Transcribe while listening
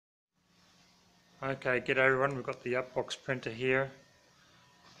Okay, g'day everyone, we've got the UPBOX printer here.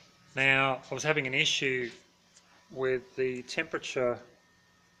 Now, I was having an issue with the temperature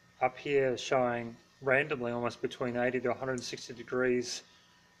up here showing randomly almost between 80 to 160 degrees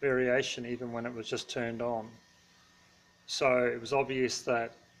variation even when it was just turned on. So it was obvious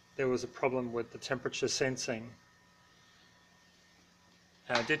that there was a problem with the temperature sensing.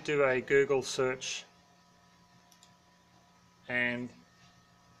 I did do a Google search and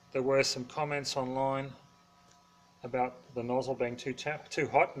there were some comments online about the nozzle being too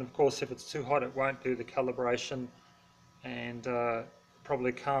hot, and of course if it's too hot it won't do the calibration and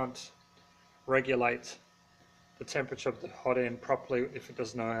probably can't regulate the temperature of the hot end properly if it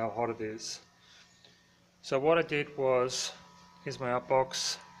doesn't know how hot it is. So what I did was, here's my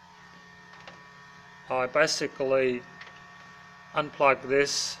UPBOX, I basically unplugged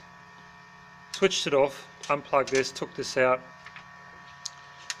this, switched it off, unplugged this, took this out,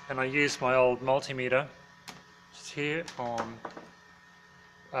 and I used my old multimeter here on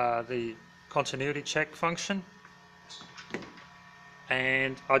the continuity check function,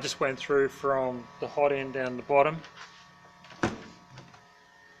 and I just went through from the hot end down the bottom. I'll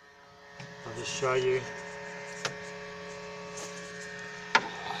just show you.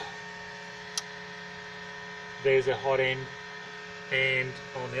 There's a hot end, and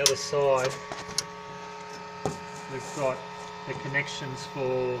on the other side we've got the connections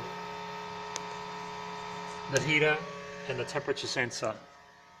for the heater and the temperature sensor.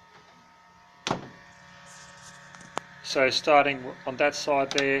 So starting on that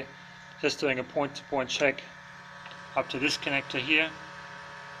side there, just doing a point-to-point check up to this connector here,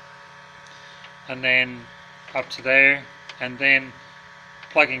 and then up to there, and then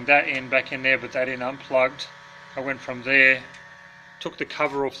plugging that in back in there, but that in unplugged. I went from there, took the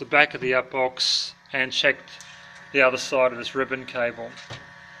cover off the back of the UPBOX and checked the other side of this ribbon cable.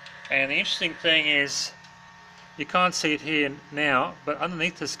 And the interesting thing is, you can't see it here now, but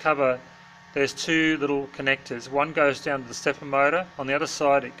underneath this cover there's two little connectors. One goes down to the stepper motor, on the other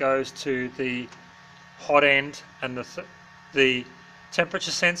side it goes to the hot end and the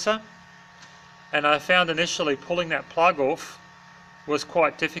temperature sensor. And I found initially pulling that plug off was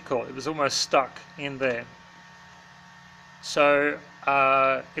quite difficult. It was almost stuck in there. So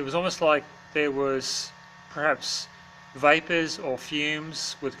it was almost like there was perhaps vapors or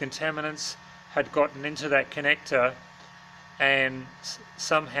fumes with contaminants had gotten into that connector and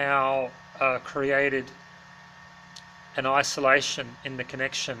somehow created an isolation in the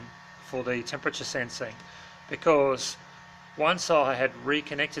connection for the temperature sensing, because once I had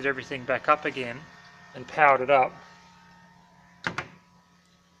reconnected everything back up again and powered it up,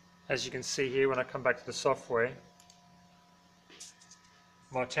 as you can see here when I come back to the software,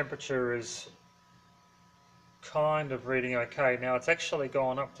 my temperature is kind of reading okay. Now it's actually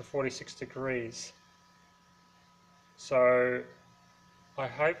gone up to 46 degrees, so I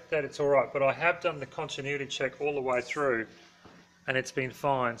hope that it's alright, but I have done the continuity check all the way through and it's been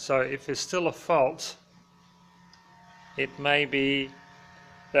fine. So if there's still a fault, it may be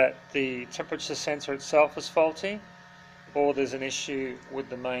that the temperature sensor itself is faulty, or there's an issue with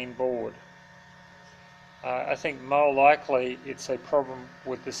the main board. I think more likely it's a problem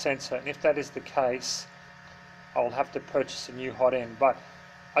with the sensor, and if that is the case, I'll have to purchase a new hot end. But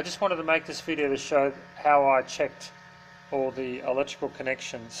I just wanted to make this video to show how I checked all the electrical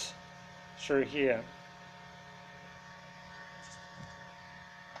connections through here.